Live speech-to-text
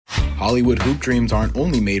Hollywood Hoop Dreams aren't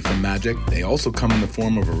only made from magic, they also come in the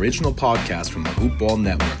form of original podcasts from the Hoop Ball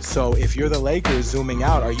Network. So if you're the Lakers zooming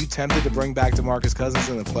out, are you tempted to bring back DeMarcus Cousins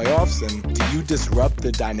in the playoffs? And do you disrupt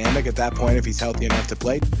the dynamic at that point if he's healthy enough to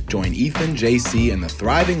play? Join Ethan, JC, and the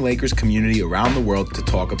thriving Lakers community around the world to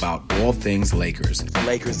talk about all things Lakers. The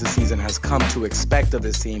Lakers this season has come to expect of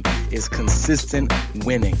this team is consistent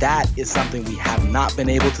winning. That is something we have not been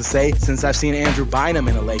able to say since I've seen Andrew Bynum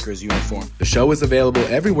in a Lakers uniform. The show is available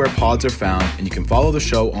everywhere pods are found, and you can follow the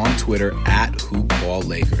show on Twitter at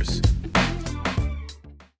HoopBallLakers.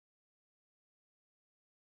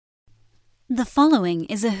 The following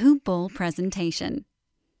is a Hoop Ball presentation.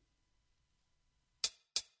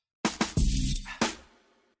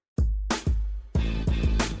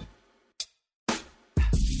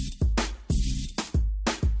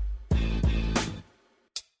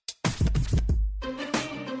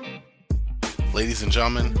 Ladies and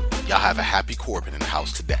gentlemen, y'all have a happy Corbin in the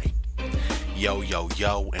house today. Yo, yo,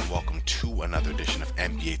 yo, and welcome to another edition of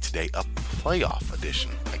NBA Today, a playoff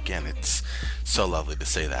edition. Again, it's so lovely to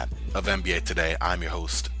say that. Of NBA Today, I'm your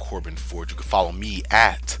host, Corbin Ford. You can follow me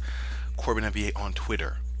at CorbinNBA on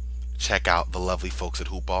Twitter. Check out the lovely folks at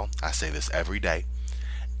Hoop Ball. I say this every day.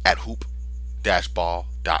 At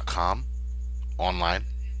hoop-ball.com. Online,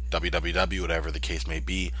 www, whatever the case may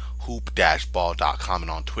be, hoop-ball.com,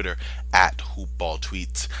 and on Twitter at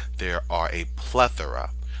hoopballtweets. There are a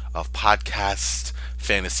plethora of podcasts,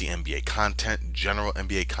 fantasy NBA content, general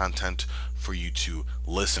NBA content for you to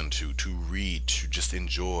listen to read, to just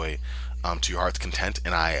enjoy to your heart's content,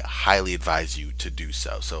 and I highly advise you to do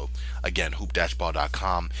so. So again,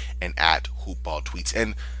 hoop-ball.com and at hoopballtweets.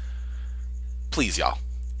 And please, y'all,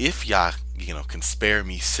 if y'all can spare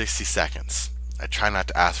me 60 seconds, I try not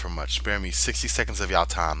to ask for much. Spare me 60 seconds of y'all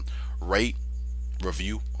time. Rate,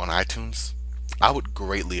 review on iTunes. I would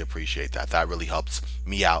greatly appreciate that. That really helps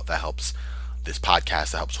me out. That helps this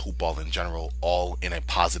podcast. That helps Hoop Ball in general, all in a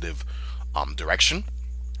positive direction.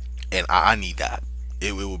 And I need that.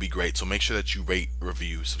 It will be great. So make sure that you rate,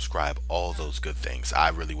 review, subscribe, all those good things. I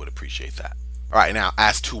really would appreciate that. All right, now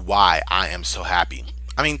as to why I am so happy.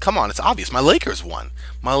 I mean, come on, it's obvious. My Lakers won.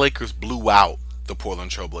 My Lakers blew out the Portland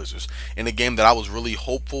Trailblazers in a game that I was really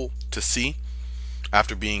hopeful to see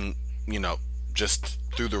after being, just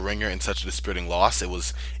through the ringer in such a dispiriting loss. It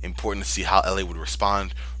was important to see how LA would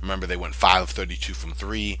respond. Remember, they went 5 of 32 from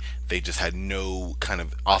 3. They just had no kind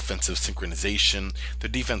of offensive synchronization. Their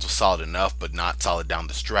defense was solid enough, but not solid down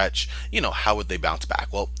the stretch. How would they bounce back?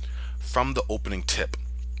 Well, from the opening tip,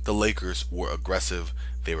 the Lakers were aggressive.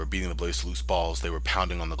 They were beating the Blazers loose balls. They were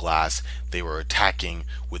pounding on the glass. They were attacking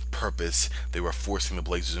with purpose. They were forcing the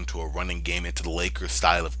Blazers into a running game, into the Lakers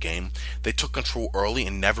style of game. They took control early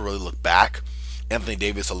and never really looked back. Anthony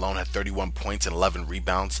Davis alone had 31 points and 11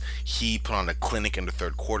 rebounds. He put on a clinic in the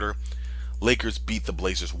third quarter. Lakers beat the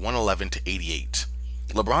Blazers 111-88.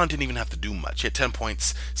 LeBron didn't even have to do much. He had 10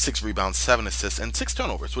 points, 6 rebounds, 7 assists, and 6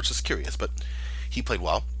 turnovers, which is curious, but he played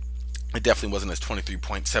well. It definitely wasn't his 23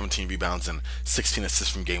 points, 17 rebounds, and 16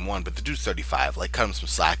 assists from game one, but the dude's 35. Cut him some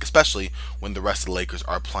slack, especially when the rest of the Lakers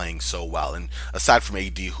are playing so well. And aside from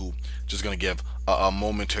AD, who just going to give a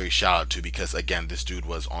momentary shout out to, because again, this dude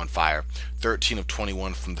was on fire. 13 of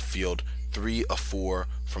 21 from the field, 3 of 4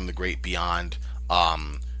 from the great beyond.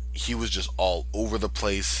 He was just all over the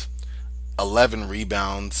place. 11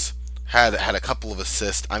 rebounds, had a couple of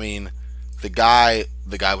assists. I mean, the guy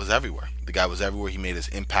was everywhere. The guy was everywhere. He made his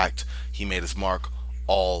impact. He made his mark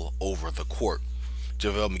all over the court.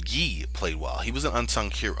 JaVale McGee played well. He was an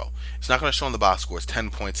unsung hero. It's not going to show on the box scores,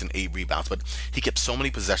 10 points and 8 rebounds, but he kept so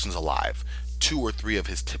many possessions alive. 2 or 3 of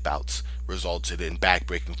his tip-outs resulted in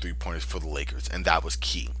back-breaking three-pointers for the Lakers, and that was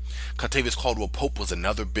key. Kentavious Caldwell-Pope was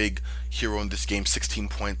another big hero in this game. 16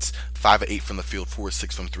 points, 5 of 8 from the field, 4 of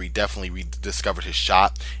 6 from 3. Definitely rediscovered his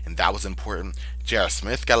shot, and that was important. J.R.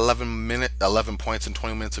 Smith got 11 points and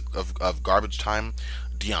 20 minutes of garbage time.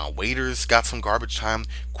 Dion Waiters got some garbage time.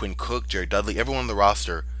 Quinn Cook, Jerry Dudley, everyone on the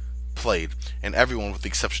roster played, and everyone with the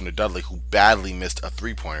exception of Dudley, who badly missed a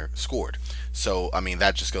three-pointer, scored. So, I mean,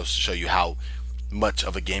 that just goes to show you how much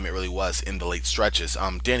of a game it really was in the late stretches.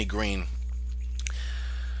 Danny Green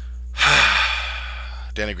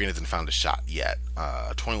hasn't found a shot yet.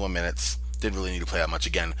 21 minutes, didn't really need to play that much.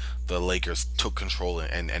 Again, the Lakers took control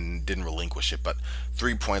and didn't relinquish it, but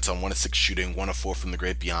 3 points on 1 of 6 shooting, 1 of 4 from the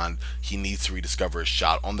great beyond. He needs to rediscover his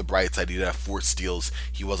shot. On the bright side, he did have 4 steals.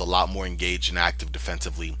 He was a lot more engaged and active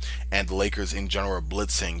defensively, and the Lakers in general are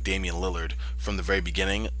blitzing Damian Lillard from the very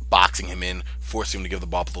beginning, boxing him in, forcing him to give the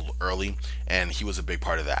ball up a little early, and he was a big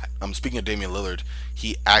part of that. Speaking of Damian Lillard,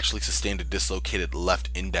 he actually sustained a dislocated left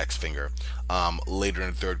index finger. later in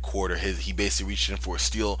the third quarter. He basically reached in for a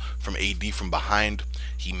steal from AD from behind.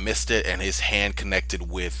 He missed it, and his hand connected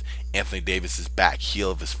with Anthony Davis's back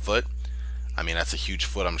heel of his foot. I mean, that's a huge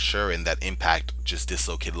foot, I'm sure, and that impact just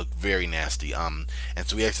dislocated. Looked very nasty. And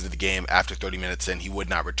so he exited the game after 30 minutes, and he would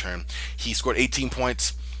not return. He scored 18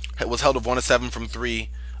 points, was held of 1 of 7 from 3,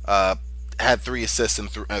 had 3 assists and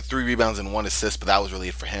 3 rebounds and 1 assist, but that was really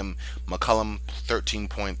it for him. McCollum, 13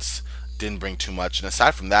 points, didn't bring too much. And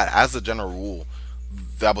aside from that, as a general rule,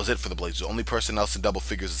 that was it for the Blazers. The only person else in double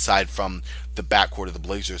figures aside from the backcourt of the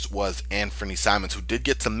Blazers was Anthony Simons, who did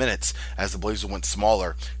get some minutes as the Blazers went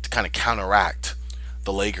smaller to kind of counteract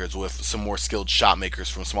the Lakers with some more skilled shot makers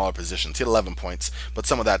from smaller positions. He had 11 points, but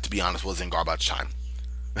some of that, to be honest, was in garbage time.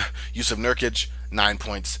 Yusuf Nurkic, 9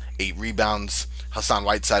 points, 8 rebounds. Hassan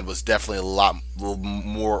Whiteside was definitely a lot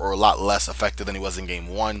more or a lot less effective than he was in game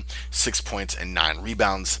 1, 6 points and 9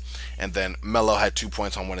 rebounds. And then Melo had 2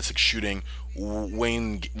 points on 1 of 6 shooting.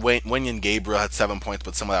 Wenyen Gabriel had 7 points,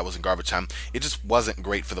 but some of that was in garbage time. It just wasn't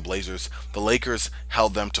great for the Blazers. The Lakers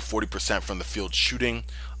held them to 40% from the field shooting.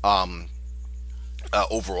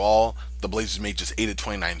 Overall, the Blazers made just 8 of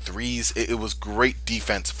 29 threes. It was great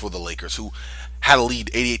defense for the Lakers, who had a lead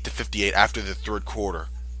 88-58 after the third quarter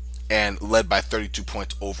and led by 32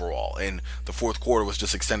 points overall. And the fourth quarter was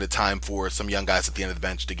just extended time for some young guys at the end of the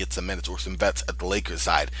bench to get some minutes, or some vets at the Lakers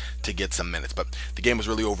side to get some minutes. But the game was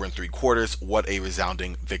really over in 3 quarters. What a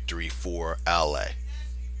resounding victory for LA.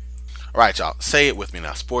 Alright, y'all, say it with me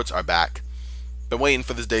now. Sports are back. Been waiting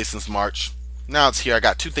for this day since March. Now it's here. I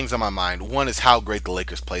got 2 things on my mind. One is how great the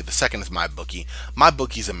Lakers played. The second is MyBookie.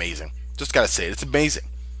 MyBookie's amazing. Just gotta say it. It's amazing.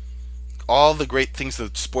 All the great things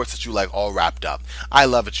of sports that you like all wrapped up. I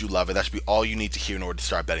love it, you love it. That should be all you need to hear in order to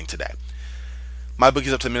start betting today.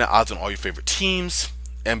 MyBookie's up to the minute odds on all your favorite teams.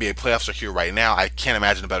 NBA playoffs are here right now. I can't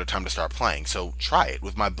imagine a better time to start playing. So try it.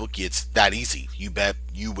 With MyBookie, it's that easy. You bet,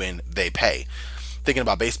 you win, they pay. Thinking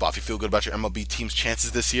about baseball, if you feel good about your MLB team's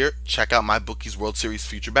chances this year, check out MyBookie's World Series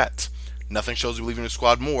future bets. Nothing shows you believe in your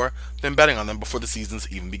squad more than betting on them before the season's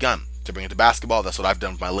even begun. To bring it to basketball, that's what I've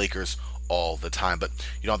done with my Lakers all the time. But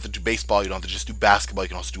you don't have to do baseball, you don't have to just do basketball, you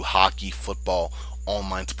can also do hockey, football,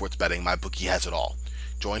 online sports betting. MyBookie has it all.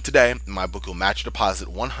 Join today, and MyBookie will match your deposit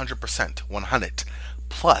 100%, 100.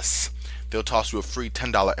 Plus, they'll toss you a free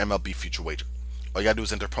 $10 MLB future wager. All you gotta do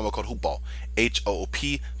is enter promo code HOOPBALL,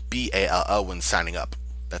 HOOPBALL, when signing up.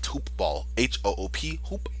 That's HOOPBALL, HOOP,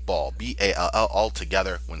 HOOPBALL, BALL, all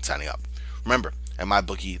together when signing up. Remember, at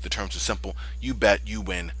MyBookie, the terms are simple. You bet, you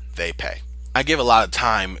win, they pay. I give a lot of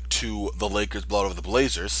time to the Lakers blowout over the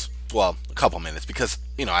Blazers. Well, a couple minutes, because,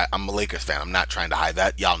 I'm a Lakers fan. I'm not trying to hide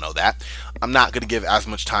that. Y'all know that. I'm not going to give as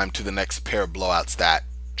much time to the next pair of blowouts that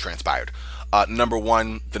transpired. Number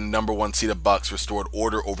 1, the number 1 seeded Bucks restored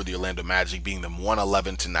order over the Orlando Magic, beating them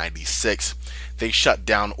 111-96. They shut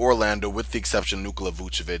down Orlando, with the exception of Nikola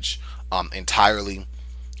Vucevic, entirely.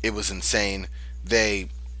 It was insane. They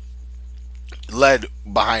led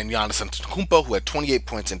behind Giannis Antetokounmpo, who had 28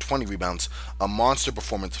 points and 20 rebounds, a monster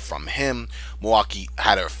performance from him. Milwaukee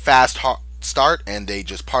had a fast start, and they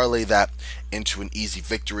just parlayed that into an easy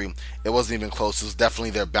victory. It wasn't even close. It was definitely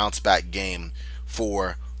their bounce-back game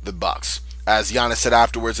for the Bucks. As Giannis said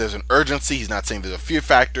afterwards, there's an urgency. He's not saying there's a fear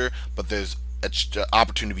factor, but there's an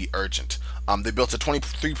opportunity to be urgent. They built a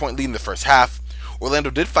 23-point lead in the first half. Orlando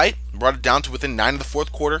did fight, brought it down to within 9 of the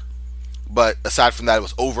fourth quarter, but aside from that, it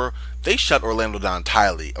was over. They shut Orlando down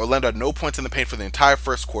entirely. Orlando had no points in the paint for the entire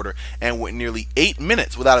first quarter and went nearly 8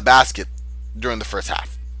 minutes without a basket during the first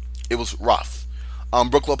half. It was rough.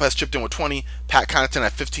 Brook Lopez chipped in with 20. Pat Connaughton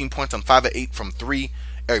had 15 points on 5 of 8 from 3.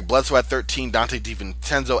 Eric Bledsoe had 13. Dante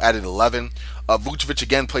DiVincenzo added 11. Vucevic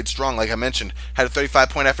again played strong, like I mentioned. Had a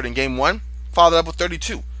 35-point effort in Game 1, followed up with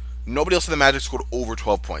 32. Nobody else in the Magic scored over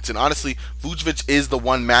 12 points. And honestly, Vucevic is the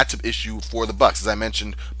one matchup issue for the Bucks, as I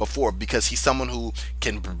mentioned before, because he's someone who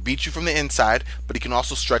can beat you from the inside, but he can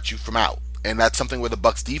also stretch you from out. And that's something where the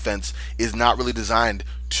Bucks defense is not really designed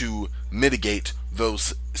to mitigate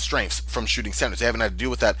those strengths from shooting centers. They haven't had to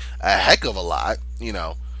deal with that a heck of a lot.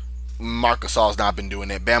 Marc Gasol's not been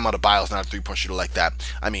doing it. Bam Adebayo's not a three-point shooter like that.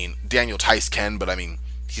 Daniel Tice can, but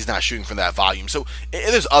he's not shooting from that volume. So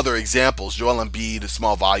there's other examples. Joel Embiid,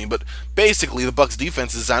 small volume, but basically the Bucks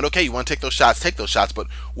defense is designed, okay, you want to take those shots, but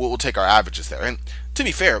we'll take our averages there. And to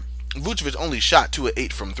be fair, Vucevic only shot 2 of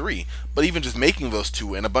 8 from 3, but even just making those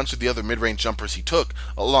 2 and a bunch of the other mid-range jumpers he took,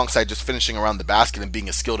 alongside just finishing around the basket and being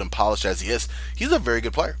as skilled and polished as he is, he's a very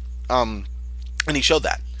good player. And he showed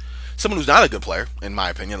that. Someone who's not a good player, in my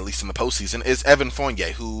opinion, at least in the postseason, is Evan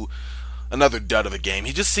Fournier, who, another dud of a game.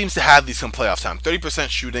 He just seems to have these come playoff time. 30%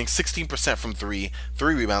 shooting, 16% from 3,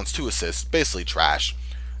 3 rebounds, 2 assists, basically trash.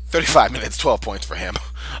 35 minutes, 12 points for him.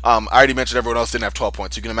 I already mentioned everyone else didn't have 12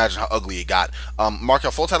 points. You can imagine how ugly it got.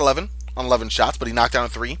 Markelle Fultz had 11 on 11 shots, but he knocked down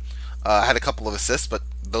 3. Had a couple of assists, but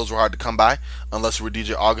those were hard to come by, unless it were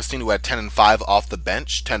DJ Augustine, who had 10 and 5 off the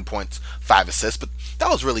bench, 10 points, 5 assists. But that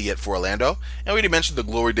was really it for Orlando. And we already mentioned the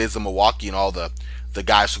glory days of Milwaukee and all the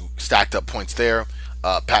guys who stacked up points there.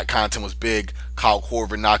 Pat Connaughton was big. Kyle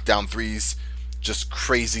Korver knocked down 3s. Just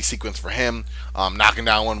crazy sequence for him. Knocking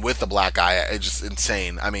down one with the black eye. It's just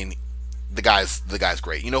insane. I mean, the guy's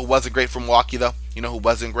great. You know who wasn't great for Milwaukee, though? You know who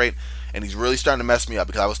wasn't great? And he's really starting to mess me up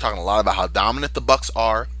because I was talking a lot about how dominant the Bucks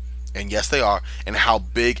are. And yes, they are. And how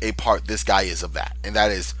big a part this guy is of that. And that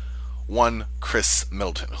is one Khris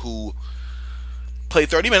Middleton, who played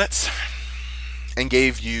 30 minutes and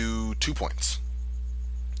gave you 2 points.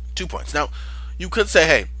 2 points. Now, you could say,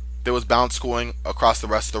 hey, there was balanced scoring across the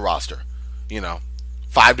rest of the roster.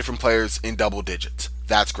 5 different players in double digits.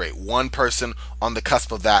 That's great. One person on the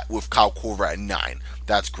cusp of that with Kyle Korver at 9.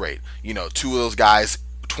 That's great. 2 of those guys,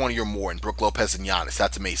 20 or more, in Brook Lopez and Giannis.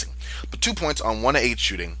 That's amazing. But 2 points on 1 of 8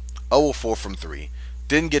 shooting, 0 of 4 from 3.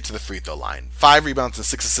 Didn't get to the free throw line. 5 rebounds and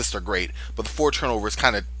 6 assists are great, but the 4 turnovers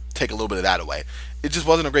kind of take a little bit of that away. It just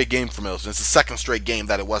wasn't a great game for Middleton. It's the second straight game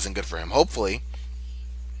that it wasn't good for him. Hopefully,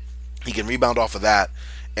 he can rebound off of that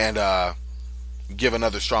and give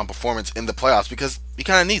another strong performance in the playoffs, because he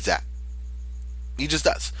kind of needs that. He just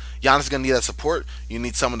does. Giannis is going to need that support. You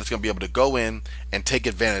need someone that's going to be able to go in and take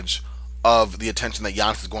advantage of the attention that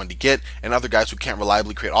Giannis is going to get, and other guys who can't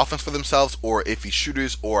reliably create offense for themselves, or iffy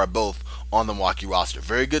shooters, or are both on the Milwaukee roster.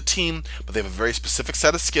 Very good team, but they have a very specific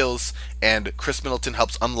set of skills, and Khris Middleton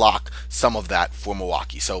helps unlock some of that for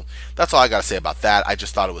Milwaukee. So that's all I got to say about that. I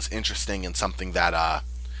just thought it was interesting and something that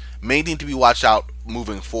may need to be watched out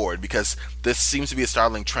moving forward, because this seems to be a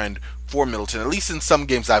startling trend for Middleton, at least in some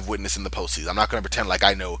games I've witnessed in the postseason. I'm not going to pretend like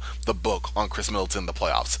I know the book on Khris Middleton in the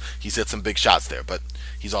playoffs. He's hit some big shots there, but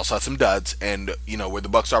he's also had some duds, and where the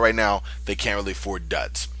Bucks are right now, they can't really afford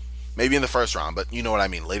duds. Maybe in the first round, but you know what I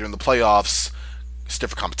mean. Later in the playoffs,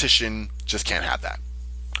 stiffer competition, just can't have that.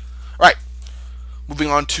 All right, moving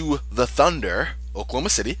on to the Thunder, Oklahoma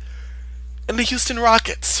City, and the Houston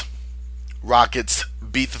Rockets. Rockets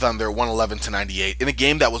beat the Thunder 111-98 in a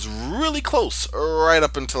game that was really close right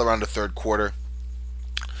up until around the third quarter.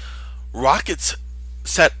 Rockets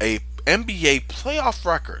set a NBA playoff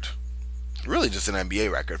record, really just an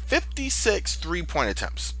NBA record, 56 three-point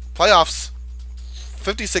attempts. Playoffs,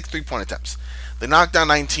 56 three-point attempts. They knocked down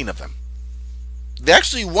 19 of them. They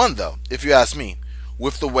actually won, though, if you ask me,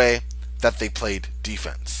 with the way that they played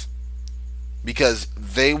defense, because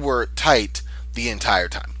they were tight the entire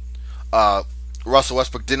time. Russell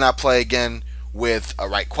Westbrook did not play again with a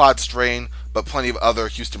right quad strain, but plenty of other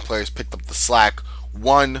Houston players picked up the slack.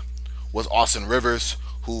 One was Austin Rivers,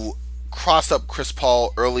 who crossed up Chris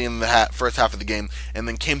Paul early in the first half of the game, and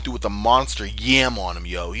then came through with a monster yam on him.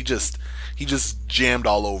 He just jammed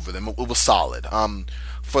all over them. It was solid.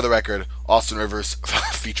 For the record, Austin Rivers,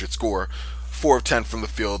 featured scorer, 4 of 10 from the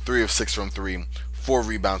field, 3 of 6 from 3. 4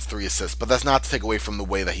 rebounds, 3 assists, but that's not to take away from the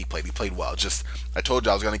way that he played. He played well. I told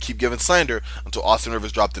you I was going to keep giving slander until Austin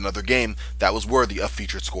Rivers dropped another game that was worthy of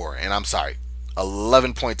featured scorer, and I'm sorry,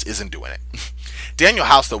 11 points isn't doing it. Daniel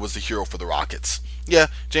House, though, was the hero for the Rockets. Yeah,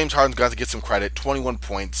 James Harden's got to get some credit. 21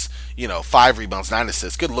 points, 5 rebounds, 9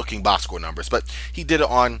 assists, good-looking box score numbers, but he did it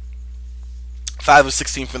on 5 of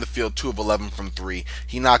 16 from the field, 2 of 11 from 3.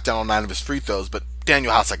 He knocked down all 9 of his free throws, but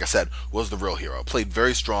Daniel House, like I said, was the real hero. Played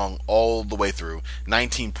very strong all the way through.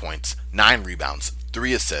 19 points, 9 rebounds,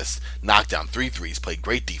 3 assists, knocked down 3 threes, played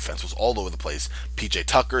great defense, was all over the place. PJ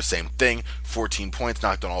Tucker, same thing, 14 points,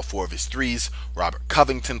 knocked down all 4 of his threes. Robert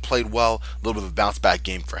Covington played well, a little bit of a bounce-back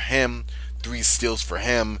game for him. 3 steals for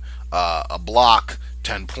him, a block,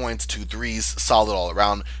 10 points, 2 threes, solid all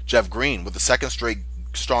around. Jeff Green with the second straight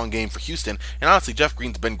strong game for Houston, and honestly, Jeff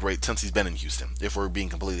Green's been great since he's been in Houston, if we're being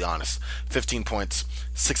completely honest. 15 points,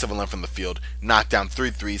 6 of 11 from the field, knocked down 3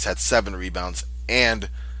 threes, had 7 rebounds, and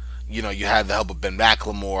you had the help of Ben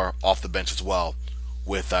McLemore off the bench as well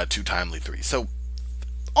with 2 timely threes. So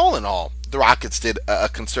all in all, the Rockets did a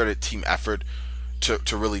concerted team effort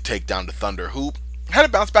to really take down the Thunder, who had a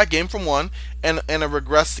bounce back game from one and a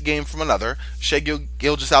regressed game from another. Shai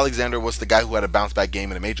Gilgeous-Alexander was the guy who had a bounce back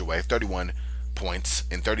game in a major way, 31 points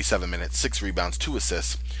in 37 minutes, 6 rebounds, 2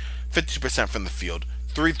 assists, 52% from the field,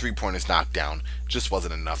 3 3-pointers knocked down, just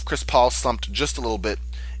wasn't enough. Chris Paul slumped just a little bit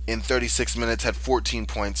in 36 minutes, had 14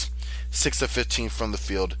 points, 6 of 15 from the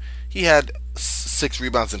field. He had 6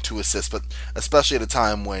 rebounds and 2 assists, but especially at a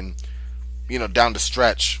time when, down the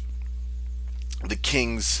stretch, the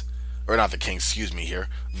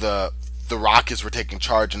the Rockets were taking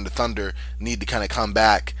charge and the Thunder need to kind of come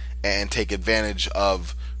back and take advantage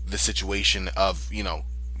of the situation of,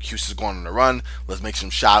 Houston's going on a run. Let's make some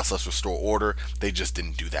shots. Let's restore order. They just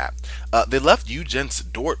didn't do that. They left Eugene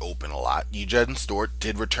Dort open a lot. Eugene Dort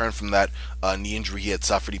did return from that knee injury he had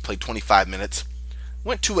suffered. He played 25 minutes.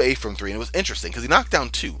 Went 2-8 from 3, and it was interesting because he knocked down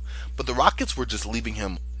 2. But the Rockets were just leaving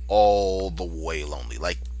him all the way lonely.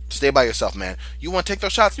 Like, stay by yourself, man. You want to take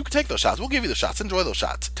those shots? You can take those shots. We'll give you the shots. Enjoy those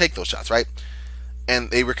shots. Take those shots, right? And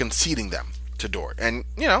they were conceding them to Dort. And,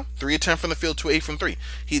 3 of 10 from the field, 2-8 from 3.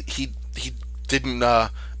 He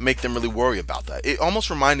didn't make them really worry about that. It almost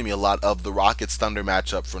reminded me a lot of the Rockets Thunder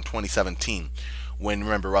matchup from 2017 when,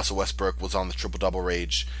 remember, Russell Westbrook was on the triple-double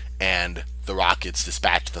rage and the Rockets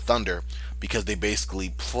dispatched the Thunder because they basically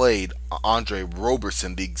played Andre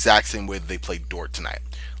Roberson the exact same way that they played Dort tonight.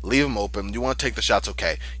 Leave him open. You want to take the shots?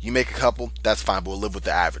 Okay. You make a couple? That's fine, but we'll live with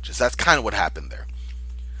the averages. That's kind of what happened there.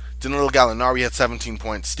 Danilo Gallinari had 17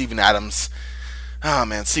 points. Steven Adams,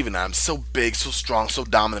 Steven Adams, so big, so strong, so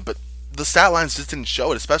dominant, but the stat lines just didn't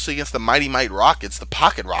show it, especially against the Mighty Might Rockets, the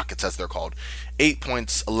Pocket Rockets as they're called. 8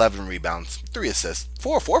 points, 11 rebounds, 3 assists,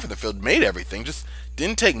 4-4 for the field, made everything, just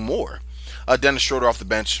didn't take more. Dennis Schroeder off the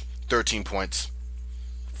bench, 13 points,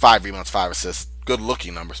 5 rebounds, 5 assists. Good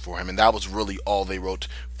looking numbers for him, and that was really all they wrote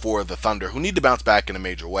for the Thunder, who need to bounce back in a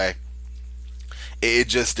major way. It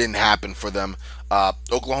just didn't happen for them.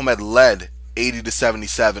 Oklahoma had led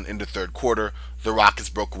 80-77 in the third quarter. The Rockets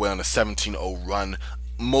broke away on a 17-0 run,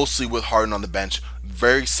 mostly with Harden on the bench,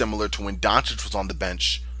 very similar to when Doncic was on the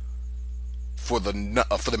bench for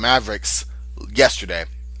the Mavericks yesterday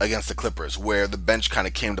against the Clippers, where the bench kind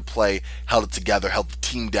of came to play, held it together, held the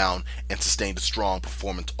team down, and sustained a strong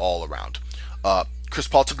performance all around. Chris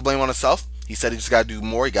Paul took the blame on himself. He said he just got to do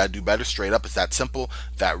more, he got to do better, straight up. It's that simple.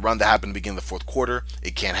 That run that happened at the beginning of the fourth quarter,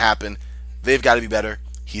 it can't happen. They've got to be better.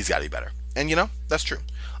 He's got to be better. And, that's true.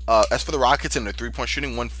 As for the Rockets and their three-point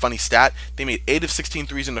shooting, one funny stat, they made 8 of 16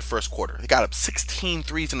 threes in the first quarter. They got up 16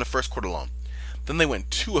 threes in the first quarter alone. Then they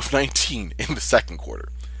went 2 of 19 in the second quarter.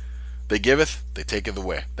 They giveth, they taketh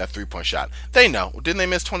away. That three-point shot. They know. Didn't they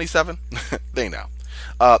miss 27? They know.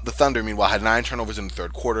 The Thunder, meanwhile, had 9 turnovers in the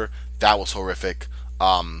third quarter. That was horrific.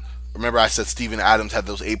 Remember I said Steven Adams had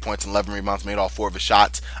those 8 points and 11 rebounds, made all 4 of his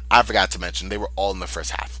shots. I forgot to mention they were all in the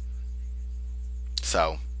first half.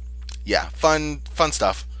 So, yeah, fun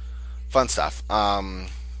stuff. Fun stuff. Game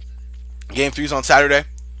 3's on Saturday.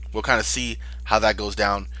 We'll kind of see how that goes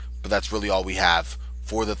down, but that's really all we have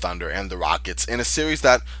for the Thunder and the Rockets in a series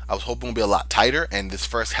that I was hoping would be a lot tighter, and this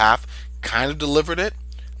first half kind of delivered it.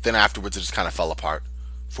 Then afterwards, it just kind of fell apart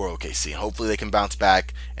for OKC. Hopefully they can bounce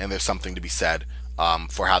back, and there's something to be said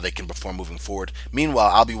for how they can perform moving forward.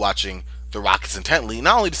 Meanwhile, I'll be watching the Rockets intently,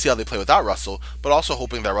 not only to see how they play without Russell, but also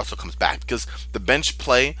hoping that Russell comes back, because the bench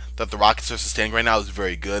play that the Rockets are sustaining right now is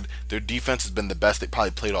very good. Their defense has been the best they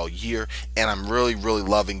probably played all year, and I'm really, really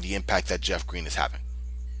loving the impact that Jeff Green is having.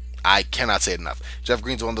 I cannot say it enough. Jeff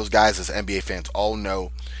Green's one of those guys, as NBA fans all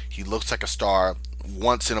know, he looks like a star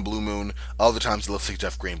once in a blue moon. Other times he looks like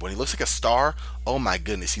Jeff Green. But when he looks like a star, oh my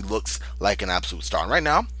goodness, he looks like an absolute star. And right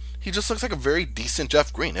now, he just looks like a very decent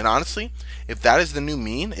Jeff Green. And honestly, if that is the new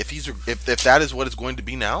mean, if that is what it's going to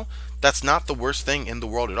be now, that's not the worst thing in the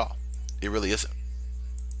world at all. It really isn't.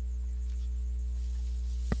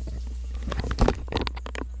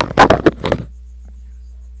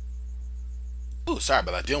 Ooh, sorry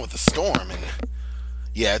about that. Dealing with the storm, and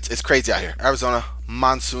yeah, it's crazy out here. Arizona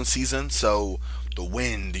monsoon season, so the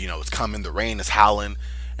wind, it's coming, the rain is howling,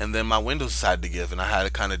 and then my windows decided to give, and I had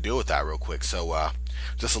to kind of deal with that real quick. So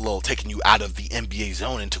just a little taking you out of the NBA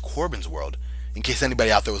zone into Corbin's world. In case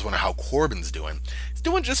anybody out there was wondering how Corbin's doing, he's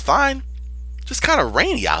doing just fine. Just kind of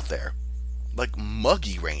rainy out there, like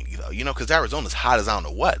muggy rainy though, because Arizona's hot as I don't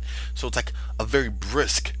know what. So it's like a very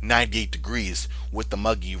brisk 98 degrees with the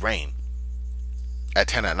muggy rain at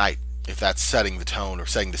 10 at night. If that's setting the tone or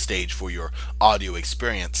setting the stage for your audio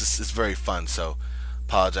experience, it's very fun. So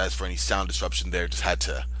apologize for any sound disruption there. Just had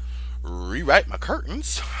to rewrite my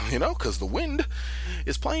curtains, because the wind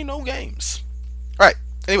is playing no games. All right.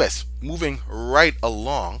 Anyways, moving right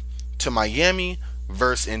along to Miami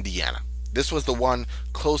versus Indiana. This was the one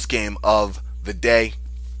close game of the day.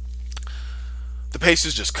 The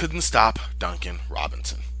Pacers just couldn't stop Duncan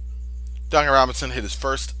Robinson. Duncan Robinson hit his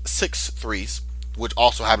first 6 threes, which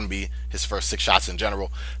also happened to be his first 6 shots in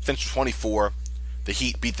general. Finished 24. The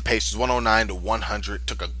Heat beat the Pacers 109-100.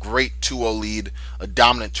 Took a great 2-0 lead, a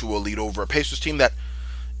dominant 2-0 lead over a Pacers team that,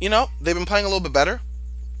 they've been playing a little bit better.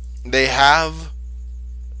 They had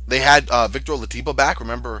Victor Oladipo back.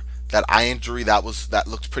 Remember that eye injury that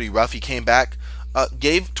looked pretty rough. He came back,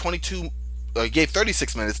 gave 22 gave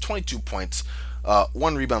 36 minutes, 22 points,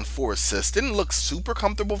 1 rebound, 4 assists. Didn't look super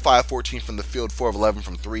comfortable, 5-14 from the field, 4 of 11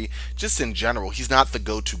 from 3. Just in general, he's not the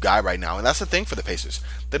go-to guy right now, and that's the thing for the Pacers.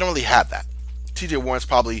 They don't really have that. TJ Warren's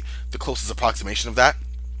probably the closest approximation of that.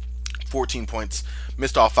 14 points,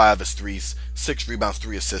 missed all 5 of his threes, 6 rebounds,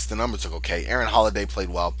 3 assists. The numbers look okay. Aaron Holiday played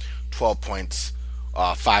well, 12 points,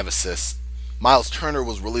 5 assists. Miles Turner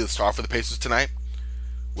was really the star for the Pacers tonight.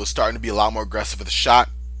 Was starting to be a lot more aggressive with the shot.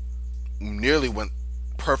 Nearly went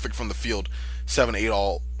perfect from the field. 7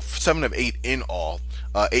 of 8 in all.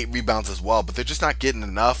 8 rebounds as well, but they're just not getting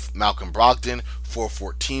enough. Malcolm Brogdon,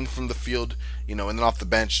 4-14 from the field. And then off the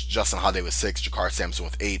bench, Justin Holiday with 6, Jakar Sampson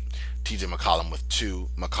with 8, TJ McConnell with 2,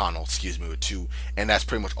 with 2, and that's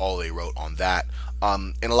pretty much all they wrote on that.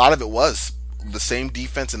 And a lot of it was the same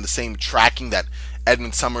defense and the same tracking that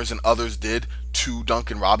Edmund Summers and others did to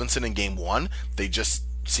Duncan Robinson in Game 1. They just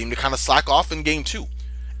seemed to kind of slack off in Game 2.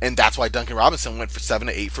 And that's why Duncan Robinson went for 7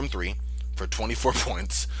 of 8 from 3 for 24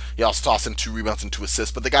 points. He also tossed in 2 rebounds and 2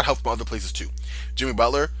 assists, but they got help from other places too. Jimmy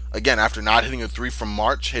Butler, again, after not hitting a 3 from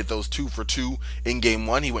March, hit those 2 for 2 in Game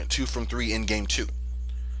 1. He went 2 from 3 in Game 2.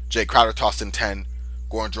 Jay Crowder tossed in 10.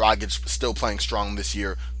 Goran Dragic still playing strong this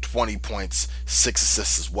year, 20 points, 6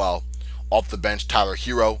 assists as well. Off the bench, Tyler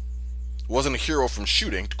Hero. Wasn't a hero from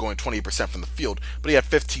shooting, going 28% from the field, but he had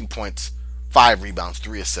 15 points, 5 rebounds,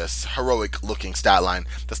 3 assists. Heroic looking stat line.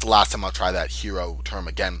 That's the last time I'll try that hero term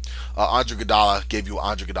again. Andre Iguodala gave you an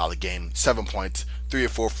Andre Iguodala game. 7 points, 3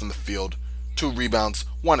 of 4 from the field, 2 rebounds,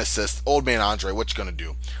 1 assist. Old man Andre, what you going to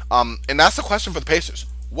do? And that's the question for the Pacers.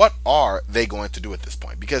 What are they going to do at this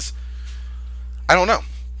point? Because I don't know.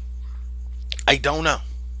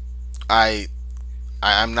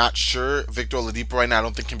 I'm not sure. Victor Oladipo right now I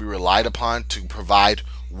don't think can be relied upon to provide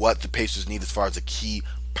what the Pacers need as far as a key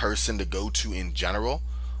person to go to in general.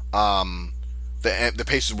 The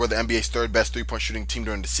Pacers were the NBA's 3rd best 3-point shooting team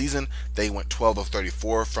during the season. They went 12 of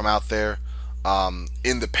 34 from out there.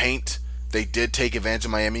 In the paint, they did take advantage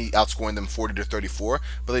of Miami, outscoring them 40-34,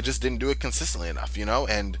 but they just didn't do it consistently enough,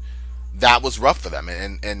 and that was rough for them.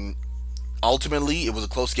 And ultimately, it was a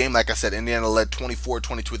close game. Like I said, Indiana led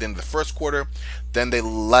 24-22 at the end of the first quarter. Then they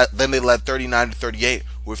led 39-38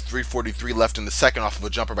 with 3:43 left in the second off of a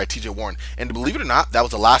jumper by TJ Warren. And believe it or not, that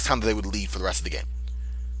was the last time that they would lead for the rest of the game.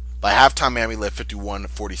 By halftime, Miami led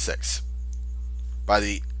 51-46. By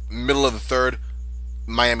the middle of the third,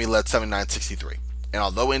 Miami led 79-63. And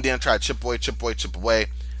although Indiana tried chip away,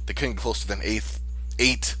 they couldn't get closer than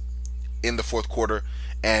 8 in the fourth quarter,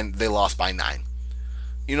 and they lost by 9.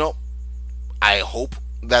 I hope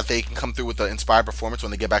that they can come through with an inspired performance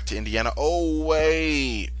when they get back to Indiana. Oh,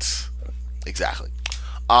 wait. Exactly.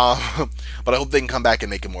 But I hope they can come back and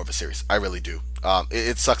make it more of a series. I really do.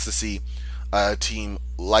 It sucks to see a team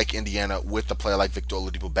like Indiana with a player like Victor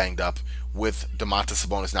Oladipo banged up, with Domantas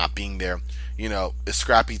Sabonis not being there. A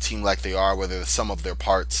scrappy team like they are, where they're the sum of their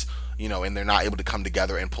parts, and they're not able to come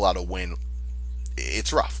together and pull out a win.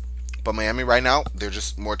 It's rough. But Miami right now, they're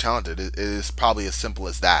just more talented. It is probably as simple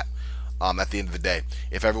as that. At the end of the day,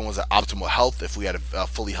 if everyone was at optimal health, if we had a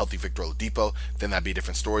fully healthy Victor Oladipo, then that'd be a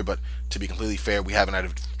different story. But to be completely fair, we haven't had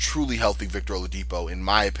a truly healthy Victor Oladipo, in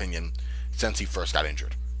my opinion, since he first got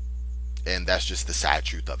injured. And that's just the sad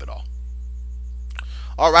truth of it all.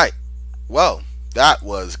 All right. Well, that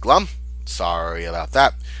was glum. Sorry about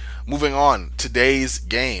that. Moving on. Today's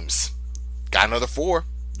games. Got another 4.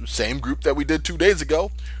 Same group that we did 2 days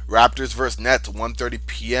ago. Raptors versus Nets, 1:30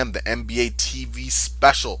 p.m. The NBA TV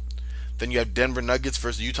special. Then you have Denver Nuggets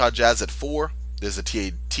versus Utah Jazz at 4. There's a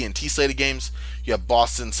TNT slate of games. You have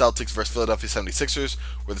Boston Celtics versus Philadelphia 76ers,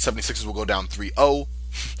 where the 76ers will go down 3-0.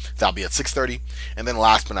 That'll be at 6:30. And then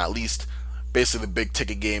last but not least, basically the big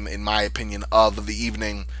ticket game, in my opinion, of the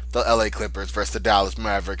evening, the LA Clippers versus the Dallas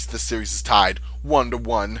Mavericks. This series is tied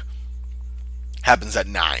 1-1. Happens at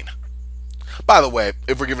 9. By the way,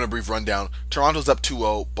 if we're giving a brief rundown, Toronto's up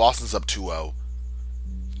 2-0, Boston's up 2-0.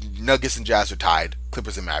 Nuggets and Jazz are tied.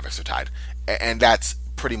 Clippers and Mavericks are tied. And that's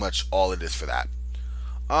pretty much all it is for that.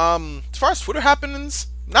 As far as Twitter happenings,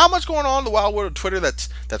 not much going on in the wild world of Twitter that's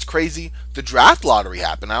crazy. The draft lottery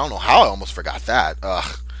happened. I don't know how I almost forgot that.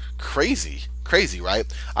 Crazy, right?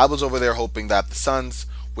 I was over there hoping that the Suns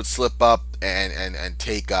would slip up and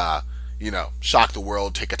take, shock the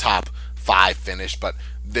world, take a top 5 finish. But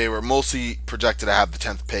they were mostly projected to have the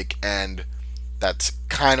 10th pick, and that's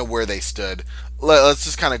kind of where they stood. Let's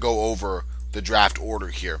just kind of go over the draft order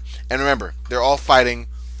here. And remember, they're all fighting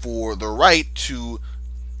for the right to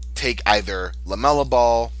take either LaMelo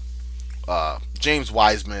Ball, James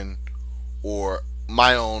Wiseman, or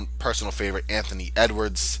my own personal favorite, Anthony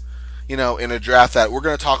Edwards. In a draft that we're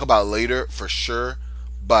going to talk about later for sure,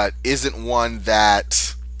 but isn't one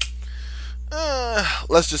that,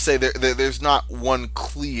 let's just say there's not one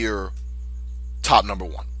clear top number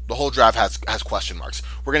one. The whole draft has question marks.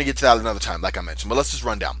 We're going to get to that another time, like I mentioned, but let's just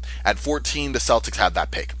run down. At 14, the Celtics have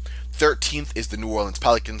that pick. 13th is the New Orleans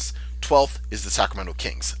Pelicans. 12th is the Sacramento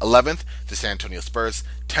Kings. 11th, the San Antonio Spurs.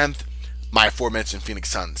 10th, my aforementioned Phoenix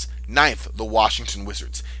Suns. 9th, the Washington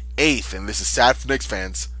Wizards. 8th, and this is sad for Knicks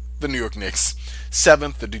fans, the New York Knicks.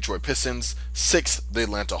 7th, the Detroit Pistons. 6th, the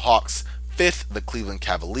Atlanta Hawks. 5th, the Cleveland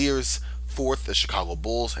Cavaliers. 4th, the Chicago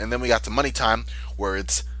Bulls. And then we got to money time, where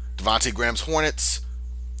it's Devontae Graham's Hornets,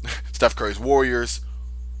 Steph Curry's Warriors,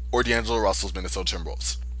 or D'Angelo Russell's Minnesota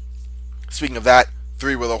Timberwolves. Speaking of that,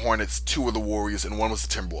 3 were the Hornets, 2 were the Warriors, and 1 was the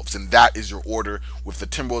Timberwolves. And that is your order, with the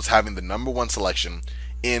Timberwolves having the number 1 selection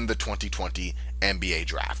in the 2020 NBA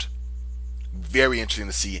Draft. Very interesting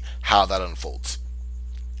to see how that unfolds.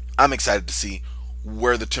 I'm excited to see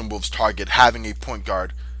where the Timberwolves target having a point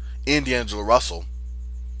guard in D'Angelo Russell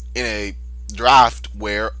in a draft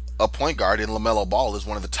where a point guard in LaMelo Ball is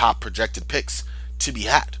one of the top projected picks to be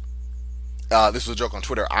had. This was a joke on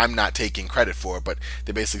Twitter. I'm not taking credit for it, but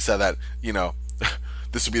they basically said that,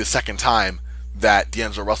 this would be the second time that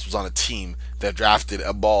D'Angelo Russell was on a team that drafted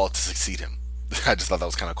a Ball to succeed him. I just thought that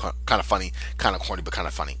was kind of funny, kind of corny, but kind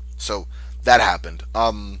of funny. So that happened.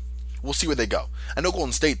 We'll see where they go. I know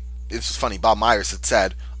Golden State, this is funny, Bob Myers had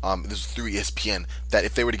said, this was through ESPN, that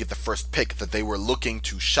if they were to get the first pick, that they were looking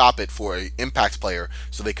to shop it for an impact player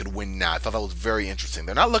so they could win now. I thought that was very interesting.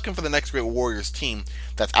 They're not looking for the next great Warriors team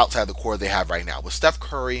that's outside the core they have right now. With Steph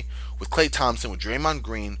Curry, with Klay Thompson, with Draymond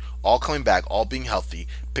Green, all coming back, all being healthy,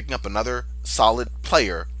 picking up another solid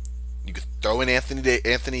player, you could throw in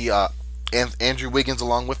Andrew Wiggins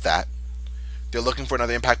along with that. They're looking for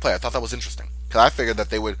another impact player. I thought that was interesting, because I figured that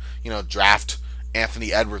they would, draft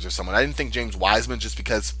Anthony Edwards or someone. I didn't think James Wiseman, just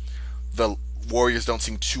because the Warriors don't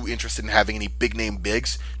seem too interested in having any big name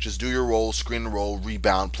bigs. Just do your role, screen the roll,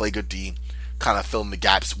 rebound, play good D, kind of fill in the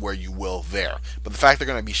gaps where you will there. But the fact they're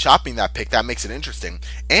going to be shopping that pick, that makes it interesting.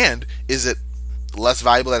 And is it less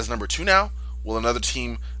valuable as number 2 now? Will another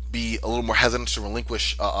team be a little more hesitant to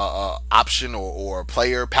relinquish option or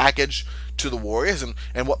player package to the Warriors?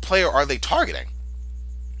 And what player are they targeting?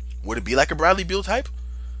 Would it be like a Bradley Beal type?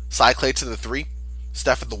 Cy Clay to the 3,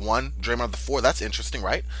 Steph at the 1, Draymond at the 4. That's interesting,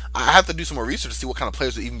 right? I have to do some more research to see what kind of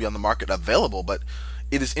players would even be on the market available, but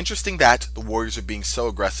it is interesting that the Warriors are being so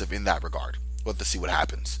aggressive in that regard. We'll have to see what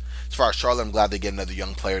happens. As far as Charlotte, I'm glad they get another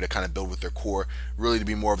young player to kind of build with their core, really to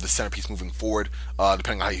be more of the centerpiece moving forward,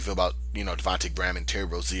 depending on how you feel about, Devontae Graham and Terry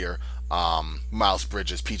Rozier, Miles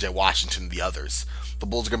Bridges, PJ Washington, and the others. The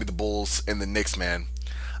Bulls are going to be the Bulls, and the Knicks, man,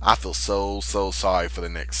 I feel so sorry for the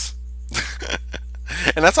Knicks.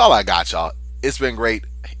 And that's all I got, y'all. It's been great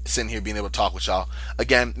sitting here being able to talk with y'all.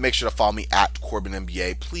 Again, make sure to follow me at Corbin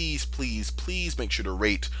NBA. Please make sure to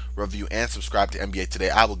rate, review, and subscribe to NBA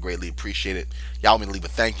Today. I will greatly appreciate it. Y'all want me to leave a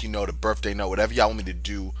thank you note, a birthday note, whatever y'all want me to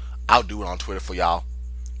do, I'll do it on Twitter for y'all.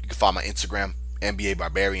 You can follow my Instagram, NBA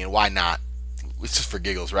Barbarian. Why not? It's just for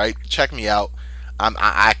giggles, right? Check me out.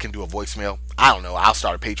 I can do a voicemail. I don't know. I'll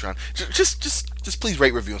start a Patreon. Just please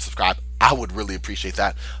rate, review, and subscribe. I would really appreciate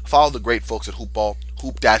that. Follow the great folks at Hoopball,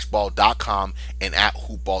 hoop-ball.com, and at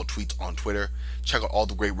hoopballtweets on Twitter. Check out all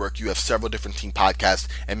the great work. You have several different team podcasts,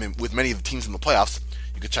 and with many of the teams in the playoffs,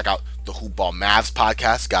 you can check out the Hoopball Mavs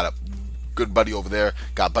podcast. Got a good buddy over there.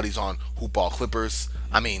 Got buddies on Hoopball Clippers.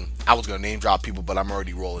 I mean, I was going to name drop people, but I'm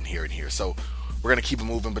already rolling here and here. So we're going to keep it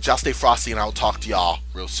moving. But y'all stay frosty, and I'll talk to y'all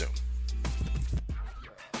real soon.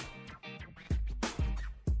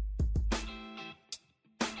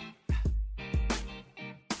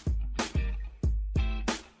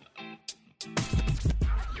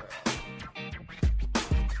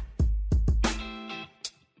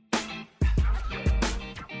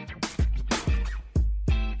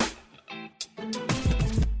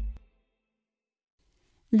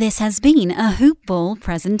 This has been a Hoop Ball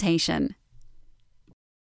presentation.